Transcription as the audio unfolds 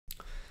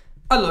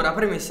Allora,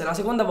 premessa, è la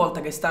seconda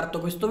volta che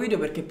starto questo video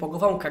perché poco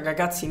fa un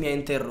cagacazzi mi ha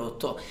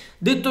interrotto.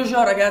 Detto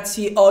ciò,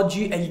 ragazzi,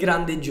 oggi è il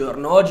grande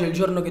giorno. Oggi è il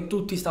giorno che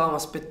tutti stavamo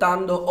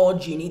aspettando.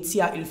 Oggi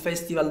inizia il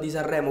Festival di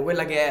Sanremo,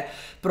 quella che è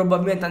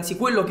probabilmente, anzi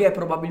quello che è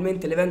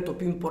probabilmente l'evento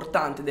più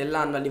importante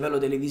dell'anno a livello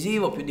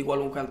televisivo, più di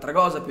qualunque altra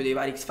cosa, più dei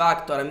vari X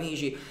Factor,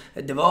 Amici,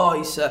 The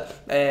Voice,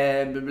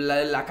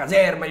 la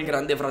Caserma, il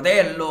Grande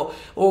Fratello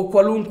o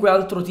qualunque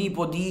altro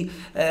tipo di,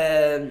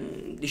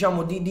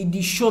 diciamo,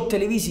 di show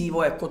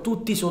televisivo, ecco,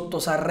 tutti sotto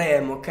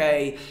Sanremo,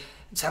 ok?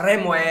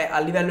 Sanremo è a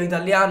livello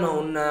italiano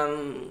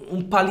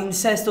un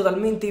palinsesto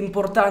talmente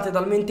importante,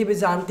 talmente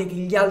pesante che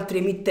gli altri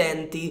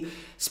emittenti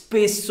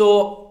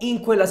spesso in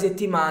quella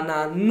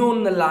settimana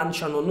non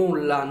lanciano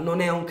nulla.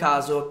 Non è un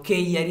caso che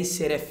ieri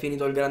sera è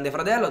finito il Grande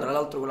Fratello, tra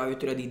l'altro con la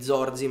vittoria di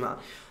Zorzi, ma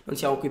non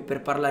siamo qui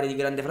per parlare di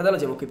Grande Fratello,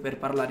 siamo qui per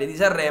parlare di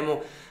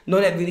Sanremo.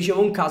 Non è, vi dicevo,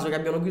 un caso che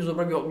abbiano chiuso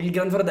proprio il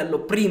Grande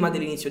Fratello prima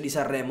dell'inizio di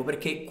Sanremo,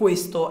 perché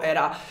questo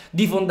era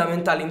di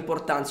fondamentale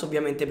importanza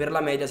ovviamente per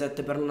la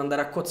Mediaset, per non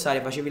andare a cozzare.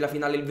 Facevi la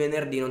finale il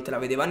venerdì, non te la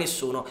vedeva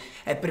nessuno,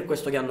 è per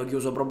questo che hanno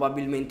chiuso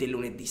probabilmente il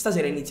lunedì.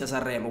 Stasera inizia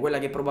Sanremo, quella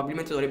che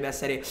probabilmente dovrebbe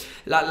essere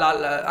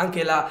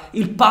anche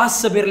il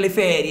pass per le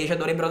ferie, cioè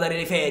dovrebbero dare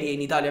le ferie in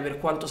Italia per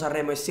quanto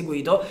Sanremo è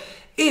seguito.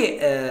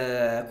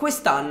 E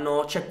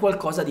quest'anno c'è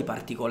qualcosa di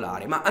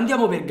particolare, ma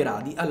andiamo per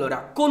gradi.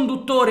 Allora,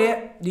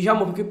 conduttore,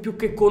 diciamo che più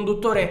che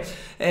conduttore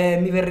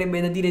mi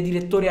verrebbe da dire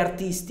direttore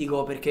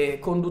artistico, perché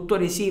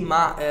conduttore sì,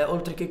 ma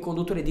oltre che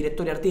conduttore,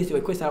 direttore artistico,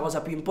 e questa è la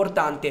cosa più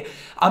importante,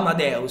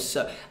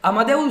 Amadeus.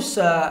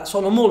 Amadeus,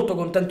 sono molto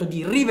contento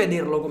di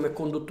rivederlo come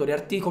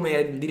conduttore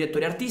come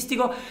direttore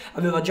artistico.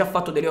 Aveva già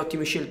fatto delle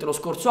ottime scelte lo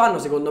scorso anno,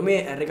 secondo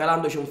me,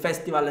 regalandoci un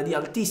festival di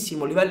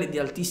altissimo livello e di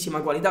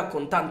altissima qualità,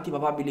 con tanti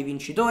papabili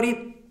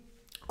vincitori,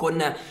 con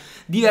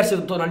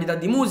diverse tonalità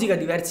di musica,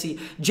 diversi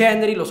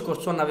generi. Lo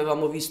scorso anno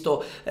avevamo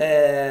visto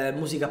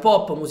musica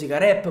pop, musica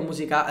rap,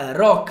 musica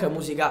rock,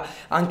 musica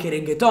anche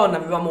reggaeton,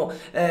 avevamo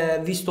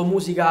visto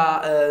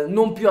musica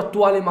non più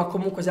attuale ma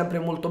comunque sempre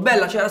molto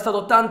bella. C'era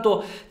stato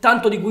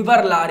tanto di cui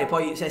parlare,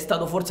 poi si è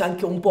stato forse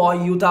anche un po'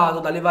 aiutato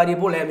dalle varie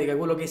polemiche,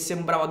 quello che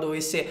sembrava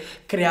dovesse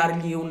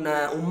creargli un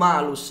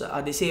malus.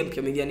 Ad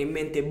esempio mi viene in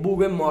mente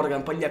Bugo e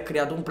Morgan, poi gli ha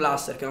creato un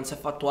plaster che non si è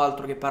fatto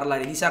altro che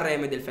parlare di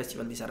Sanremo e del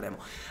Festival di Sanremo.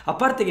 A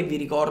parte che vi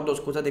ricordo,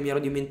 scusate, mi ero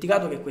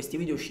dimenticato che questi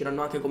video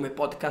usciranno anche come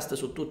podcast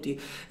su tutti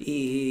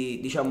i,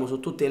 diciamo, su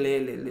tutte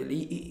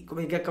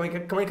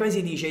come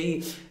si dice,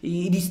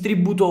 i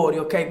distributori,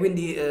 ok?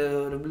 Quindi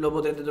lo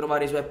potrete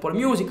trovare su Apple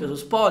Music, su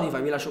Spotify.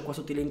 Vi lascio qua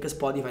sotto i link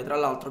Spotify, tra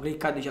l'altro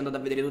cliccateci, andate a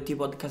vedere tutti i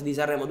podcast di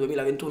Sanremo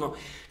 2021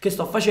 che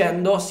sto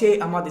facendo. Se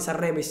amate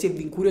Sanremo e se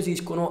vi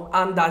incuriosiscono,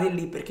 andate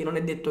lì, perché non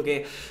è detto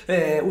che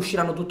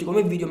usciranno tutti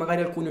come video,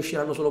 magari alcuni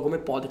usciranno solo come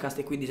podcast,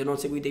 e quindi se non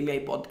seguite i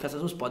miei podcast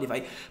su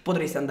Spotify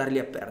potreste andarli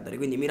a perdere.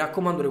 Quindi mi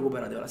raccomando,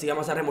 recuperatela. Si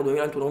chiama Sanremo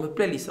 2021 come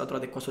playlist, la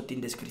trovate qua sotto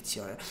in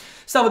descrizione.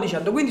 Stavo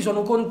dicendo, quindi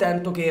sono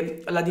contento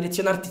che la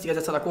direzione artistica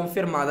sia stata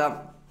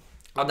confermata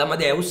ad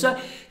Amadeus,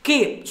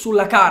 che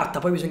sulla carta,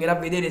 poi bisognerà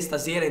vedere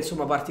stasera,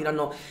 insomma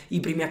partiranno i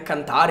primi a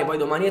cantare, poi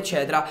domani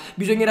eccetera,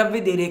 bisognerà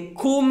vedere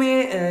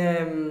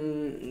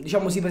come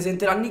diciamo si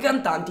presenteranno i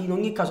cantanti. In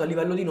ogni caso a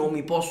livello di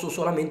nomi posso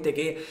solamente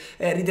che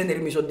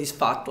ritenermi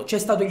soddisfatto. C'è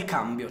stato il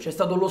cambio, c'è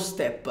stato lo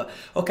step,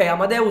 ok?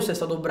 Amadeus è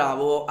stato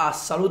bravo a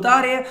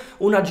salutare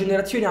una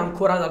generazione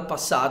ancorata al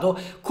passato,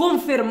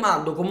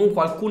 confermando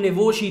comunque alcune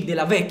voci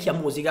della vecchia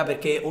musica,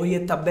 perché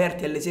Orietta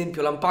Berti è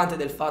l'esempio lampante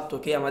del fatto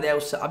che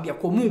Amadeus abbia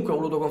comunque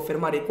voluto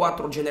confermare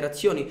 4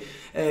 generazioni,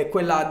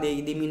 quella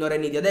dei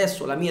minorenni di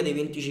adesso, la mia dei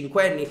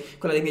 25 anni,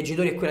 quella dei miei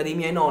genitori e quella dei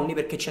miei nonni,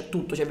 perché c'è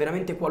tutto, c'è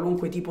veramente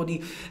qualunque tipo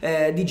di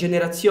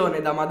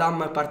generazione, da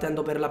Madame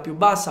partendo per la più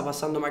bassa,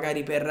 passando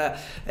magari per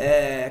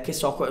che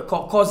so,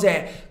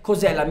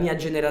 cos'è la mia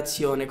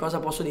generazione, cosa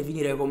posso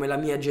definire come la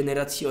mia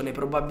generazione,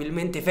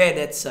 probabilmente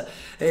Fedez,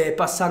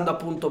 passando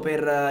appunto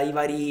per i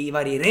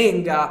vari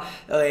Renga,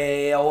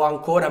 o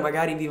ancora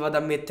magari vi vado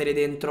a mettere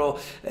dentro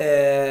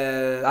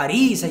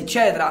Arisa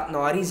eccetera.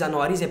 No, Arisa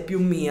è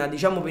più mia,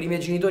 diciamo per i miei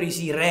genitori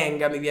sì,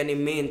 Renga mi viene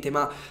in mente,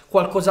 ma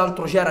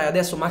qualcos'altro c'era, e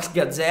adesso Max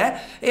Gazzè.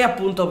 E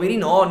appunto per i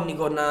nonni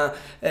con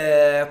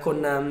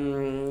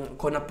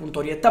appunto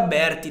Orietta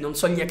Berti, non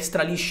so gli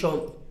extra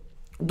liscio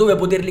dove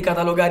poterli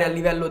catalogare a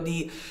livello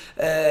di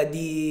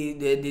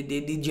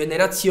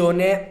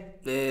generazione,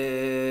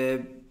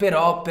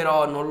 però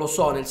non lo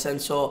so, nel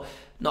senso,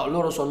 no,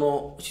 loro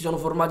si sono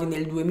formati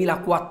nel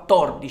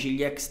 2014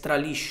 gli extra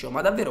liscio.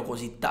 Ma davvero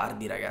così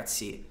tardi,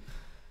 ragazzi?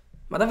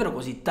 Ma davvero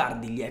così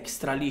tardi gli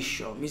extra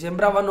liscio? Mi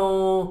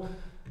sembravano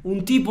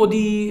mi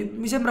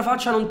sembra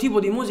facciano un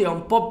tipo di musica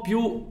un po'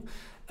 più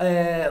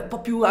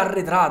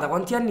arretrata.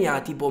 Quanti anni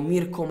ha tipo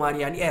Mirko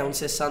Mariani? È un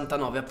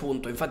 69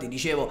 appunto, infatti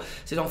dicevo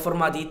si sono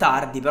formati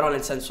tardi, però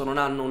nel senso non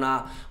hanno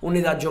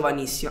un'età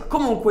giovanissima.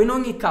 Comunque in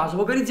ogni caso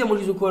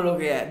focalizziamoci su quello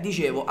che è.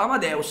 Dicevo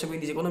Amadeus,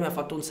 quindi secondo me ha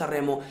fatto un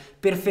Sanremo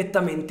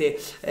perfettamente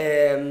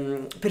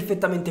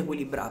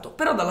equilibrato.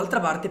 Però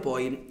dall'altra parte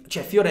poi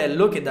c'è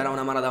Fiorello che darà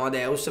una mano ad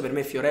Amadeus. Per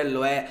me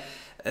Fiorello è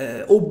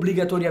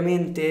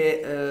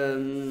obbligatoriamente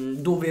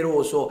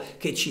doveroso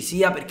che ci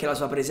sia, perché la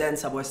sua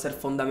presenza può essere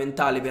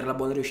fondamentale per la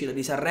buona riuscita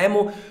di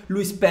Sanremo.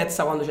 Lui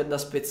spezza quando c'è da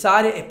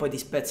spezzare e poi ti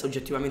spezza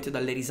oggettivamente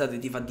dalle risate,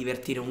 ti fa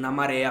divertire una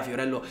marea.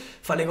 Fiorello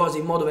fa le cose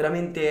in modo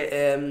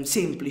veramente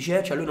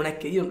semplice, cioè lui non è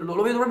che, io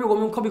lo vedo proprio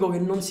come un comico che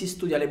non si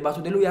studia le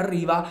battute, lui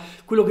arriva,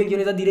 quello che gli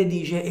viene da dire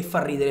dice e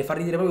fa ridere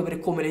proprio per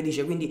come le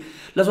dice, quindi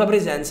la sua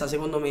presenza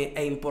secondo me è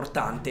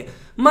importante.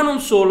 Ma non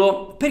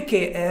solo,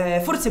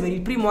 perché forse per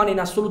il primo anno in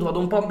assoluto, vado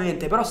un po' a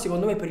mente, però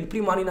secondo me per il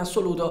primo anno in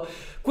assoluto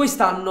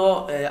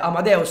quest'anno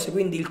Amadeus,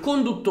 quindi il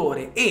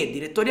conduttore e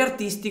direttore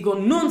artistico,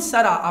 non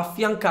sarà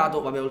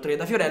affiancato, vabbè, oltre che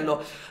da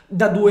Fiorello,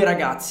 da due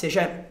ragazze,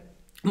 cioè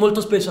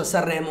molto spesso a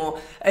Sanremo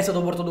è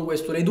stato portato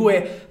questo, le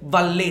due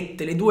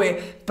vallette, le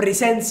due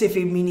presenze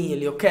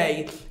femminili,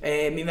 ok?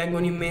 Mi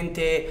vengono in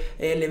mente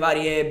le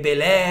varie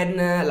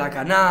Belen, la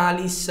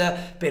Canalis,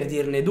 per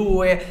dirne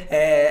due,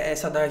 è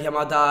stata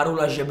chiamata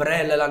Rula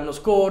Gebrel l'anno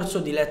scorso,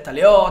 Diletta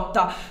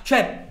Leotta,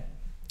 cioè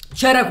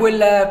c'era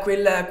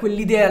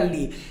quell'idea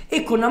lì,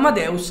 e con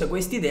Amadeus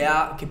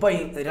quest'idea, che poi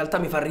in realtà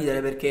mi fa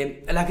ridere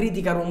perché la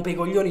critica rompe i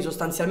coglioni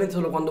sostanzialmente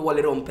solo quando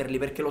vuole romperli,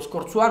 perché lo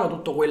scorso anno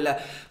tutto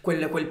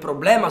quel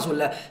problema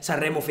sul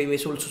Sanremo,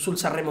 sul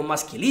Sanremo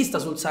maschilista,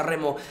 sul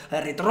Sanremo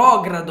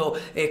retrogrado,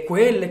 e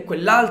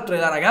quell'altro, e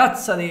la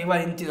ragazza di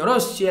Valentino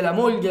Rossi, e la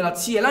moglie, la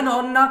zia e la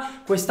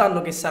nonna,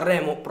 quest'anno che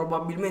Sanremo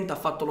probabilmente ha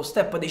fatto lo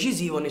step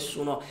decisivo,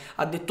 nessuno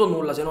ha detto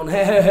nulla se non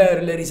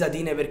le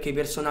risatine, perché i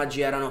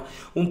personaggi erano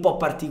un po'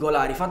 particolari.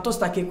 Fatto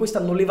sta che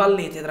quest'anno le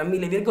vallette, tra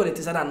mille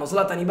virgolette, saranno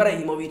ZLATAN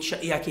IBRAHIMOVIC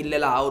e Achille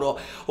Lauro,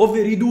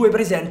 ovvero i due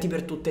presenti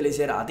per tutte le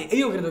serate. E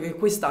io credo che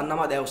quest'anno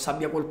Amadeus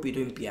abbia colpito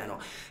in pieno,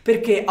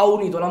 perché ha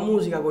unito la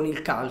musica con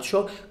il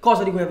calcio,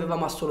 cosa di cui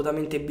avevamo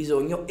assolutamente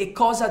bisogno e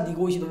cosa di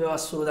cui si doveva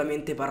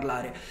assolutamente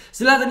parlare.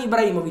 ZLATAN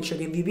IBRAHIMOVIC,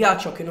 che vi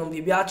piaccia o che non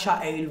vi piaccia,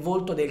 è il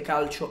volto del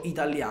calcio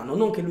italiano,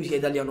 non che lui sia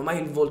italiano, ma è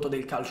il volto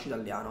del calcio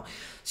italiano.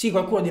 Sì,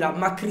 qualcuno dirà,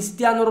 ma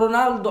Cristiano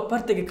Ronaldo, a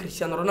parte che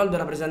Cristiano Ronaldo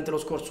era presente lo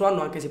scorso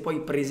anno, anche se poi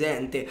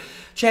presente,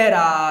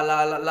 c'era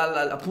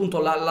appunto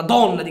la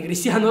donna di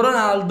Cristiano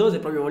Ronaldo, se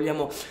proprio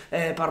vogliamo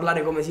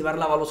parlare come si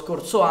parlava lo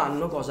scorso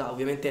anno, cosa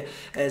ovviamente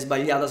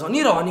sbagliata, sono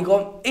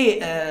ironico, e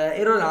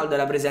Ronaldo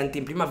era presente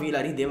in prima fila,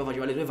 rideva,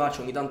 faceva le sue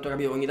facce, ogni tanto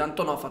capivo, ogni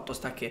tanto no, fatto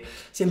sta che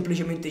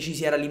semplicemente ci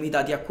si era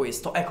limitati a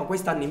questo. Ecco,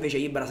 quest'anno invece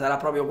Ibra sarà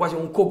proprio quasi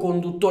un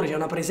co-conduttore, c'è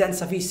una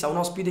presenza fissa, un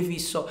ospite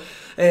fisso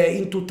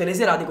in tutte le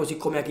serate, così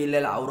come Achille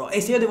Lauro.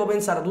 E se io devo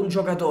pensare ad un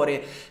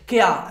giocatore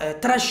che ha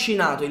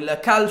trascinato il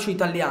calcio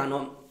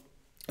italiano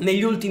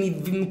negli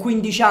ultimi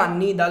 15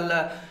 anni,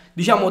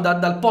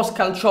 dal post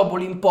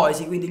Calciopoli in poi,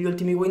 sì, quindi gli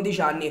ultimi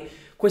 15 anni,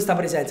 questa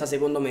presenza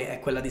secondo me è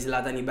quella di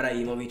ZLATAN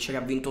IBRAHIMOVIC, che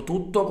ha vinto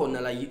tutto con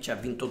cioè ha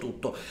vinto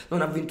tutto,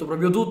 non ha vinto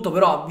proprio tutto,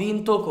 però ha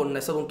vinto è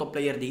stato un top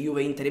player di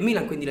Juve, Inter e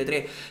Milan, quindi le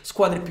tre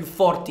squadre più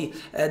forti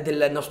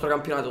del nostro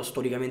campionato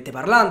storicamente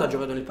parlando. Ha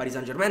giocato nel Paris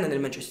Saint-Germain,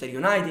 nel Manchester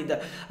United,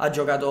 ha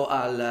giocato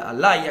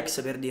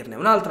all'Ajax, per dirne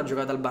un'altra, ha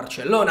giocato al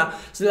Barcellona.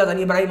 ZLATAN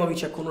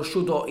IBRAHIMOVIC è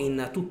conosciuto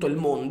in tutto il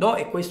mondo,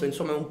 e questo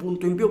insomma è un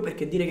punto in più,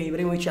 perché dire che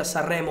Ibrahimovic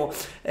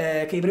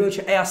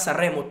è a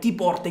Sanremo ti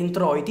porta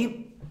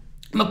introiti.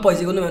 Ma poi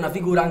secondo me è una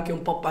figura anche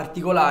un po'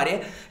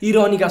 particolare,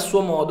 ironica a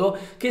suo modo,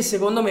 che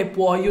secondo me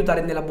può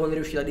aiutare nella buona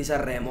riuscita di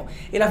Sanremo.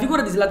 E la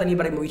figura di ZLATAN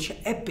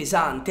IBRAHIMOVIC è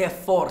pesante, è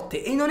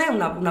forte, e non è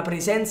una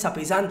presenza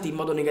pesante in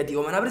modo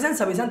negativo, ma è una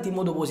presenza pesante in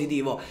modo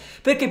positivo,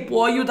 perché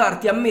può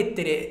aiutarti a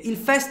mettere il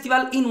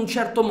festival in un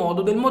certo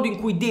modo, del modo in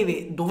cui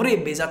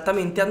dovrebbe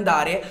esattamente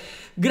andare,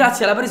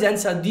 grazie alla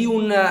presenza di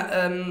un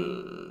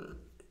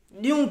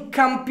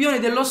campione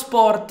dello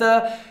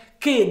sport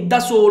che da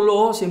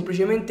solo,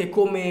 semplicemente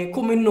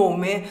come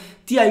nome,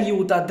 ti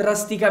aiuta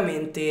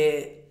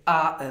drasticamente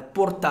a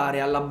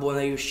portare alla buona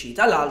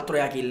riuscita. L'altro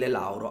è Achille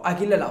Lauro.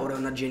 Achille Lauro è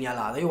una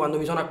genialata. Io quando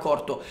mi sono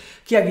accorto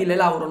che Achille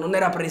Lauro non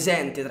era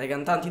presente tra i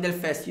cantanti del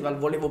festival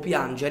volevo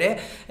piangere,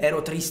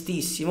 ero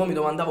tristissimo, mi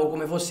domandavo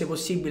come fosse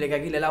possibile che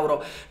Achille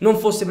Lauro non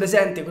fosse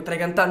presente tra i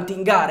cantanti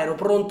in gara, ero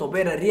pronto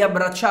per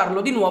riabbracciarlo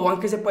di nuovo,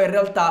 anche se poi in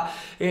realtà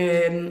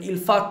il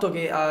fatto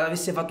che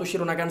avesse fatto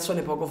uscire una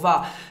canzone poco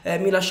fa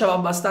mi lasciava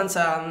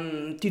abbastanza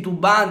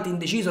titubante,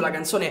 indeciso. La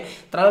canzone,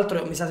 tra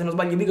l'altro, mi sa, se non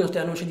sbaglio, i Big sono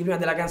annunciati prima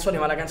della canzone,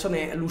 ma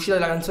l'uscita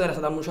della canzone era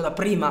stata annunciata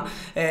prima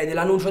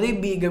dell'annuncio dei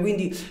Big,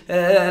 quindi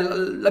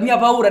la mia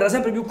paura era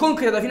sempre più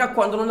concreta fino a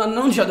quando non hanno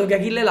annunciato che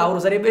Achille Lauro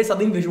sarebbe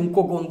stato invece un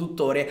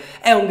co-conduttore.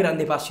 È un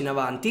grande passo in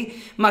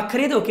avanti, ma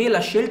credo che la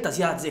scelta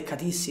sia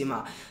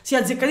azzeccatissima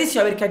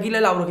perché Achille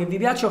Lauro, che vi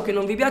piaccia o che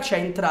non vi piaccia, è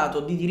entrato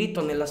di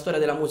diritto nella storia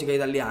della musica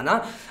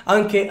italiana,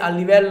 anche a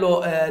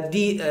livello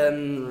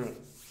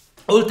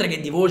oltre che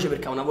di voce,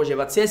 perché ha una voce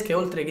pazzesca, e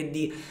oltre che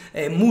di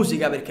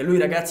musica, perché lui,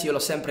 ragazzi, io l'ho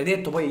sempre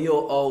detto, poi io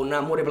ho un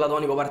amore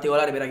platonico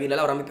particolare per Achille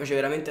Lauro, mi piace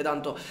veramente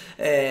tanto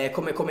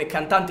come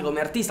cantante, come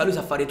artista. Lui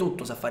sa fare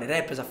tutto, sa fare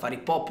rap, sa fare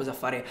hip hop, sa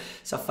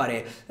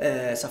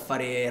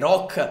fare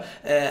rock,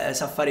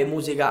 sa fare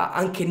musica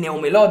anche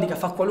neomelodica,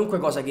 fa qualunque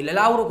cosa. Achille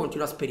Lauro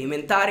continua a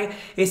sperimentare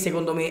e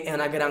secondo me è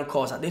una gran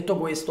cosa. Detto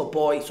questo,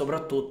 poi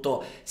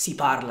soprattutto si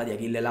parla di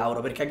Achille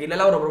Lauro, perché Achille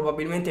Lauro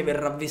probabilmente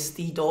verrà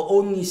vestito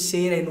ogni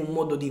sera in un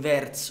modo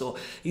diverso,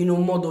 in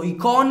un modo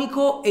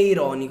iconico e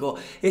ironico,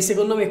 e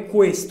secondo me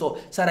questo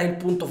sarà il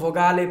punto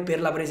focale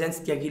per la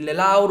presenza di Achille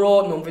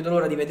Lauro. Non vedo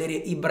l'ora di vedere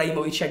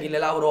Ibrahimovic e Achille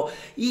Lauro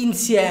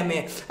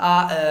insieme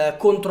a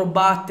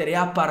controbattere,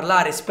 a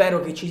parlare.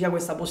 Spero che ci sia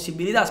questa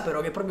possibilità,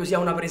 spero che proprio sia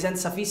una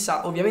presenza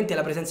fissa. Ovviamente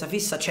la presenza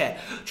fissa c'è,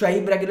 cioè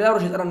Ibra e Achille Lauro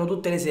ci saranno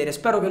tutte le sere.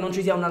 Spero che non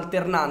ci sia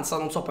un'alternanza,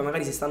 non so, poi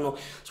magari si stanno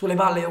sulle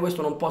palle, io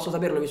questo non posso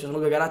saperlo, visto che sono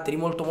due caratteri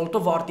molto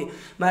molto forti,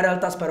 ma in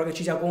realtà spero che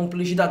ci sia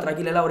complicità tra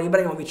Achille Lauro e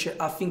Ibrahimovic,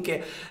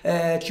 affinché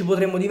ci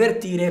potremmo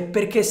divertire,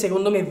 perché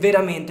secondo me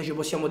veramente ci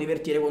possiamo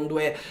divertire con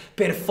due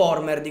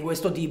performer di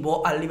questo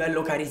tipo a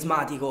livello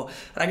carismatico.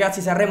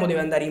 Ragazzi, Sanremo deve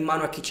andare in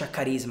mano a chi c'ha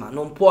carisma,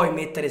 non puoi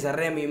mettere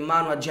Sanremo in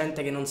mano a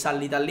gente che non sa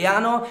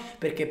l'italiano,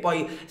 perché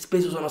poi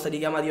spesso sono stati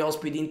chiamati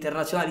ospiti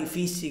internazionali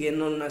fissi che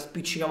non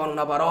spiccicavano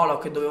una parola o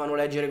che dovevano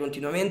leggere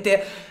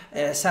continuamente.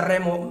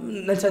 Sanremo,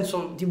 nel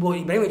senso, tipo,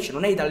 Ibrahimovic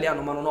non è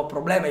italiano, ma non ho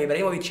problema,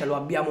 Ibrahimovic lo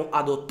abbiamo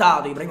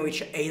adottato,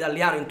 Ibrahimovic è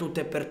italiano in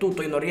tutto e per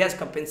tutto. Io non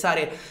riesco a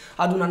pensare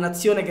ad una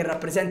nazione che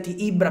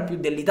rappresenti Ibra più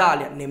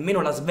dell'Italia,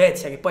 nemmeno la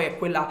Svezia, che poi è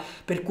quella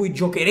per cui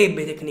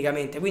giocherebbe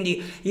tecnicamente.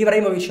 Quindi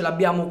Ibrahimovic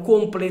l'abbiamo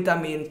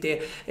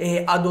completamente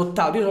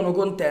adottato. Io sono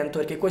contento,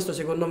 perché questo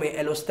secondo me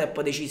è lo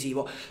step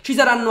decisivo. Ci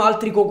saranno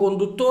altri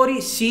co-conduttori,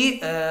 sì,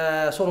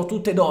 sono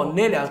tutte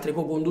donne le altre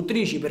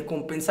co-conduttrici, per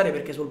compensare,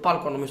 perché sul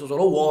palco hanno messo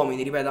solo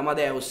uomini, ripeto,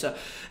 Amadeus,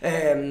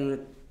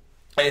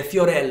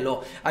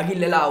 Fiorello,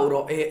 Achille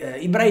Lauro e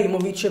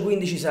Ibrahimovic.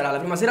 Quindi ci sarà la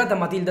prima serata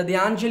Matilda De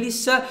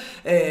Angelis,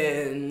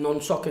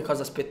 non so che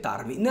cosa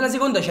aspettarmi. Nella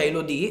seconda c'è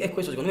Elodie, e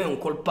questo secondo me è un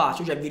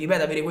colpaccio, cioè vi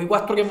ripeto, avere quei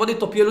 4 che vi ho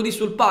detto più Elodie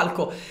sul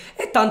palco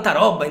è tanta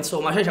roba,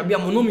 insomma, cioè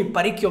abbiamo nomi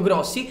parecchio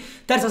grossi.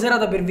 Terza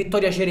serata per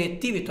Vittoria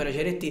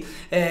Ceretti,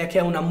 che è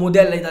una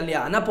modella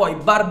italiana, poi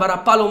Barbara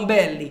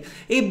Palombelli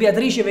e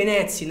Beatrice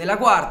Venezzi nella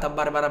quarta.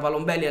 Barbara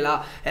Palombelli è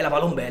la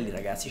Palombelli,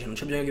 ragazzi, cioè non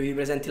c'è bisogno che vi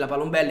presenti la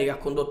Palombelli, che ha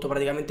condotto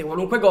praticamente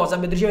qualunque cosa.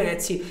 Beatrice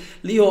Venezzi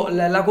io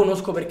la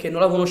conosco perché non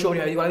la conoscevo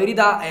prima, vi dico la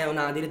verità, è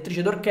una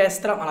direttrice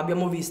d'orchestra, ma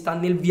l'abbiamo vista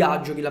nel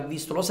viaggio, chi l'ha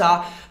visto lo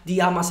sa, di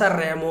Ama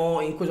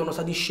Sanremo, in cui sono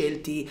stati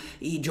scelti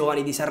i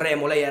giovani di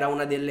Sanremo. Lei era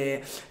una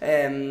dei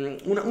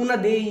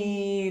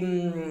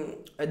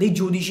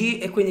giudici,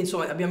 e quindi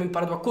insomma abbiamo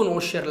imparato a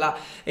conoscerla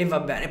e va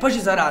bene. Poi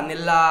ci sarà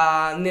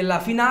nella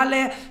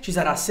finale, ci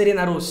sarà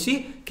Serena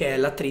Rossi, che è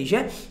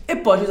l'attrice, e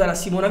poi ci sarà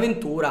Simona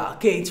Ventura,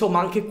 che insomma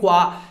anche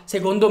qua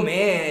secondo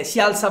me si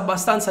alza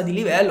abbastanza di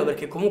livello,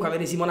 perché comunque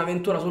avere Simona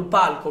Ventura sul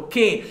palco,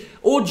 che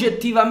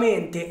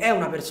oggettivamente è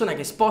una persona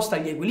che sposta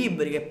gli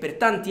equilibri, che per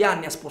tanti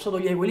anni ha spostato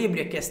gli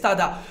equilibri e che è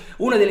stata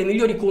una delle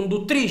migliori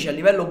conduttrici a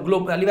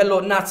livello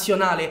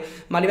nazionale,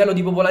 ma a livello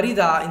di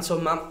popolarità,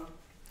 insomma,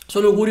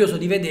 sono curioso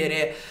di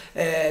vedere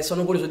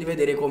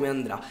come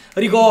andrà.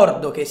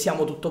 Ricordo che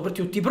siamo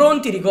tutti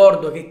pronti,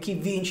 ricordo che chi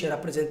vince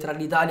rappresenterà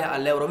l'Italia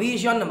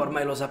all'Eurovision, ma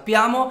ormai lo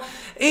sappiamo.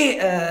 E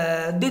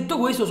detto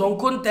questo, sono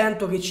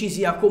contento che ci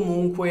sia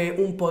comunque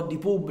un po' di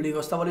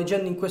pubblico. Stavo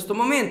leggendo in questo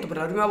momento, per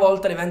la prima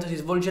volta l'evento si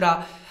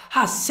svolgerà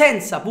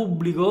senza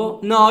pubblico?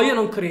 No, io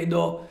non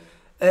credo.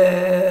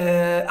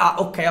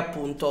 Ok,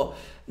 appunto.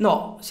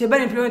 No,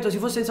 sebbene il primo momento si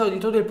fosse pensato di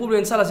introdurre il pubblico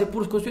in sala,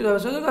 seppur costituito da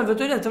persone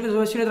locali, attraverso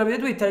versione tramite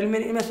Twitter,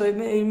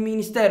 il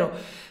Ministero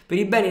per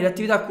i beni e le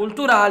attività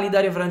culturali,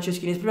 Dario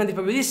Franceschini, esprimendo il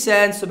proprio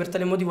dissenso. Per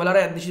tale motivo la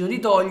RAI ha deciso di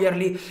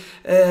toglierli.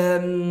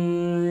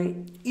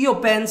 Io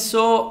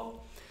penso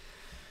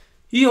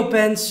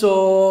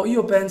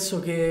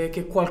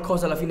che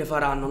qualcosa alla fine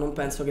faranno, non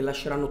penso che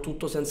lasceranno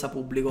tutto senza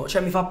pubblico.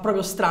 Cioè mi fa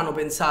proprio strano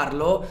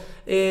pensarlo,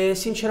 e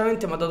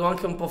sinceramente mi ha dato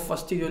anche un po'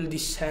 fastidio il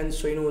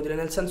dissenso inutile.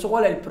 Nel senso,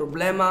 qual è il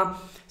problema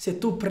se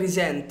tu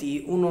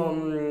presenti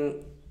un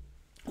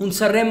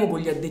Sanremo con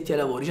gli addetti ai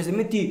lavori? Cioè se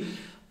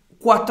metti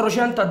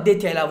 400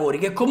 addetti ai lavori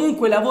che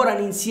comunque lavorano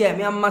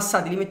insieme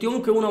ammassati, li metti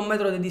comunque uno a un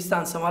metro di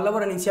distanza, ma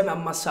lavorano insieme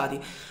ammassati,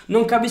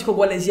 non capisco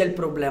quale sia il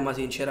problema,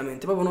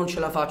 sinceramente, proprio non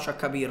ce la faccio a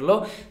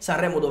capirlo.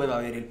 Sanremo doveva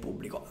avere il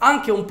pubblico,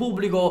 anche un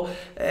pubblico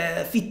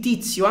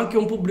fittizio, anche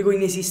un pubblico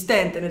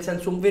inesistente, nel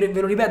senso, ve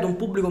lo ripeto, un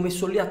pubblico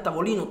messo lì a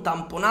tavolino,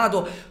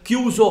 tamponato,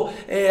 chiuso,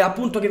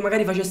 appunto, che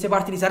magari facesse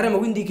parte di Sanremo,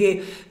 quindi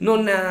che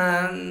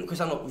non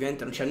quest'anno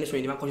ovviamente non c'è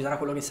nessuno, manco ci sarà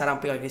quello che sarà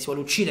che si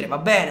vuole uccidere, va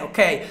bene,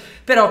 ok,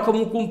 però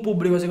comunque un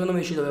pubblico secondo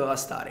me ci doveva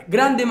stare.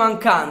 Grande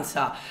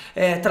mancanza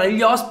tra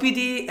gli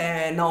ospiti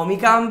Naomi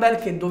Campbell,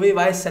 che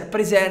doveva essere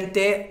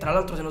presente, tra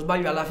l'altro se non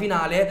sbaglio alla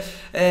finale,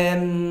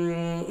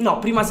 no,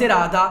 prima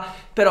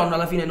serata, però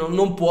alla fine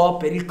non può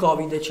per il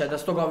Covid, cioè da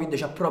sto Covid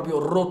ci ha proprio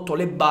rotto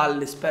le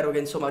balle. Spero che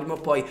insomma prima o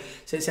poi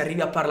se si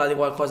arrivi a parlare di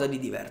qualcosa di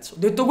diverso.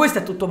 Detto questo,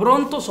 è tutto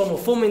pronto, sono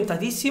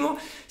fomentatissimo,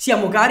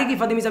 siamo carichi.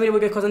 Fatemi sapere voi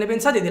che cosa ne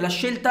pensate della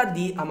scelta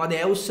di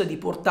Amadeus di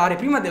portare,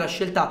 prima della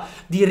scelta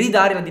di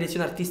ridare la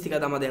direzione artistica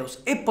ad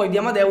Amadeus e poi di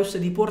Amadeus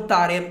di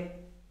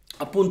portare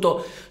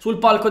appunto sul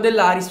palco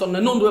dell'Ariston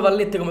non due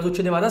vallette come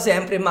succedeva da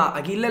sempre, ma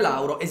Achille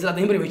Lauro e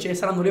ZLATAN IBRAHIMOVIC, che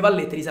saranno le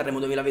vallette di Sanremo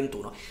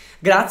 2021.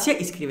 Grazie,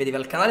 iscrivetevi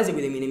al canale,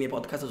 seguitemi nei miei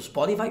podcast su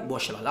Spotify, buon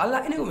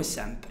scialala e noi come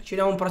sempre ci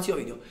vediamo in un prossimo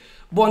video.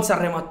 Buon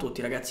Sanremo a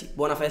tutti ragazzi,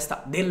 buona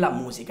festa della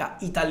musica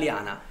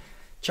italiana.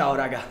 Ciao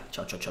raga,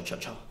 ciao ciao ciao ciao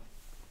ciao.